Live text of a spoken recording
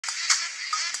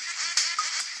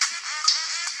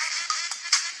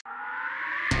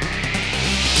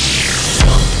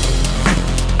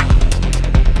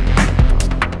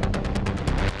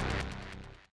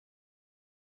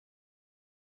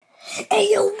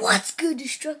What's good,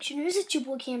 Destructioners? It's your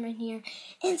boy Cameron here,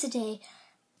 and today,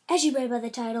 as you read by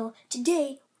the title,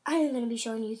 today I am going to be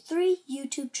showing you 3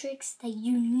 YouTube tricks that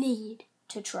you need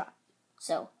to try.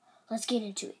 So, let's get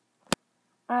into it.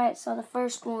 Alright, so the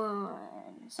first one,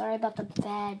 sorry about the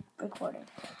bad recording.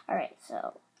 Alright,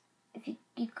 so, if you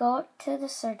go to the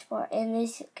search bar, and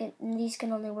these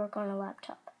can only work on a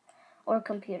laptop or a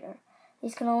computer.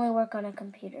 These can only work on a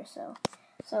computer, so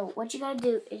what you gotta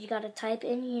do is you gotta type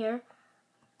in here,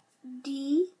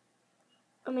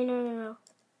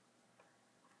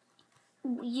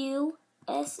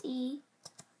 U-S-E.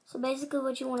 So basically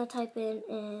what you want to type in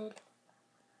is,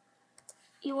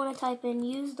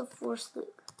 use the force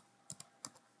loop.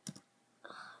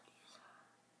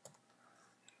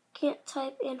 Can't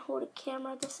type and hold a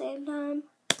camera at the same time.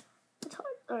 It's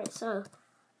hard. Alright, so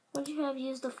once you have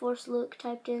use the force loop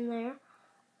typed in there,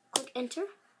 click enter.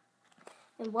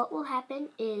 And what will happen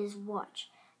is, watch,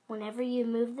 whenever you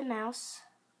move the mouse,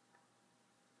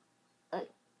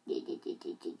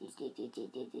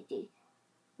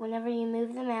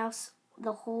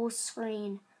 the whole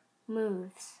screen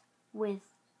moves with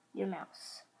your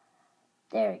mouse.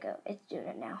 There we go, it's doing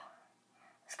it now.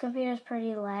 This computer is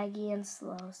pretty laggy and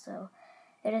slow, so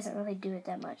it doesn't really do it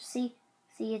that much. See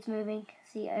it's moving.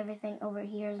 See, everything over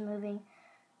here is moving.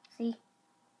 See?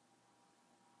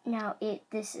 Now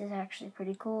this is actually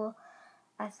pretty cool.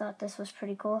 I thought this was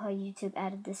pretty cool how YouTube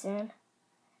added this in.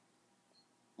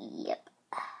 Yep.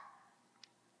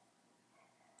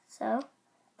 So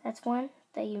that's one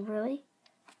that you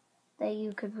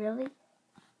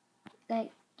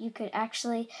could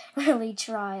actually really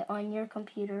try on your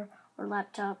computer or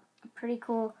laptop. A pretty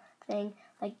cool thing.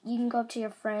 Like, you can go up to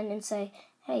your friend and say,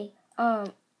 "Hey,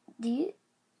 do you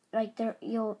like?"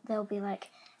 They'll be like,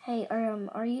 "Hey,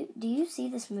 do you see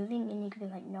this moving?" And you could be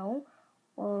like, "No."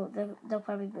 Well, they'll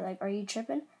probably be like, "Are you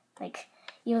tripping?" Like,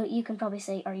 you can probably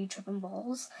say, "Are you tripping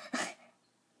balls?"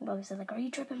 You probably say, like, "Are you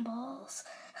tripping balls?"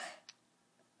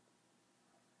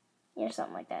 Yeah,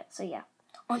 something like that. So yeah,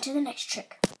 on to the next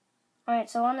trick. Alright,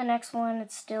 so on the next one,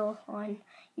 it's still on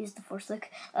use the force look.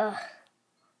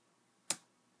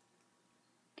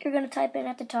 You're gonna type in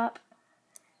at the top,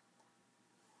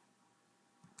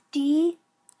 D-O-G-E-M-E-M-E.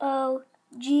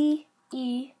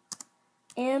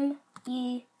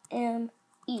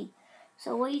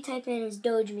 So what you type in is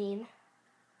Doge meme.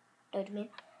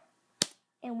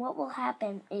 And what will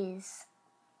happen is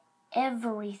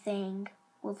everything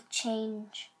will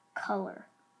change color.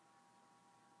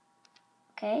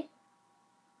 Okay?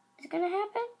 Is it gonna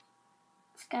happen?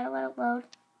 Just gotta let it load.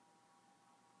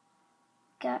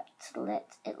 Got to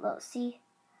let it load. See?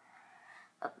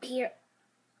 Up here,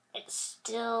 it's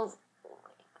still...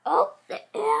 Oh, it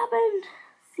happened!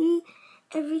 See?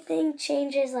 Everything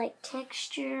changes, like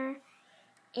texture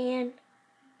and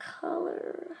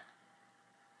color.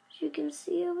 As you can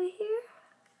see over here,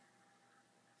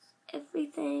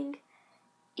 everything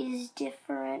is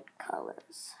different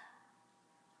colors.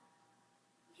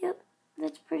 Yep,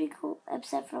 that's pretty cool,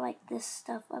 except for like this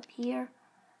stuff up here.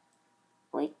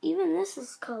 Wait, even this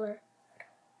is colored.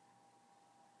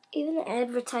 Even the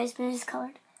advertisement is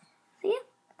colored. So yeah,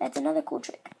 that's another cool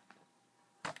trick.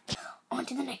 On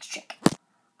to the next trick.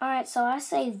 Alright, so I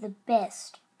saved the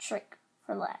best trick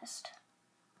for last.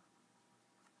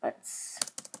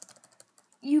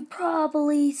 You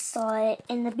probably saw it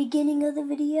in the beginning of the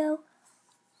video.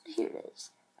 Here it is.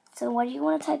 So what do you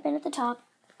want to type in at the top?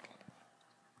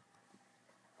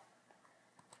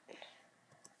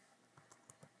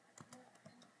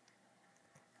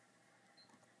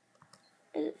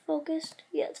 Is it focused?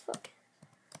 Yeah, it's focused.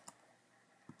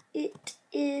 It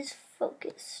is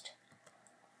focused.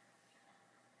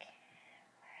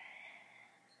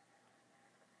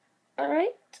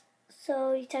 Alright,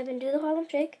 so you type in do the Harlem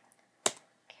Shake.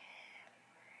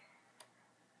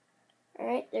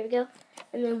 Alright, there we go.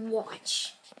 And then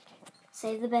watch.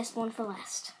 Save the best one for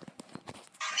last.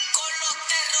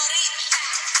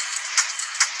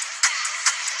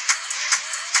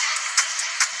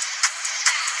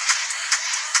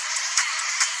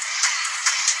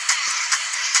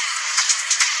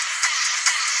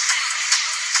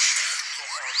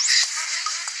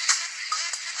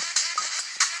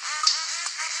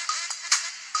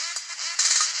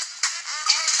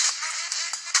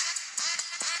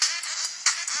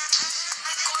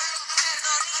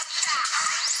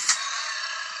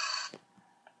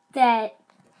 That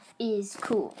is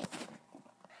cool.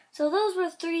 So those were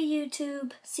 3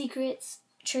 YouTube secrets,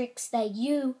 tricks that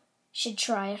you should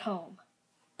try at home.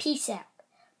 Peace out.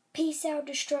 Peace out,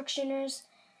 Destructioners.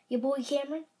 Your boy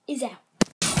Cameron is out.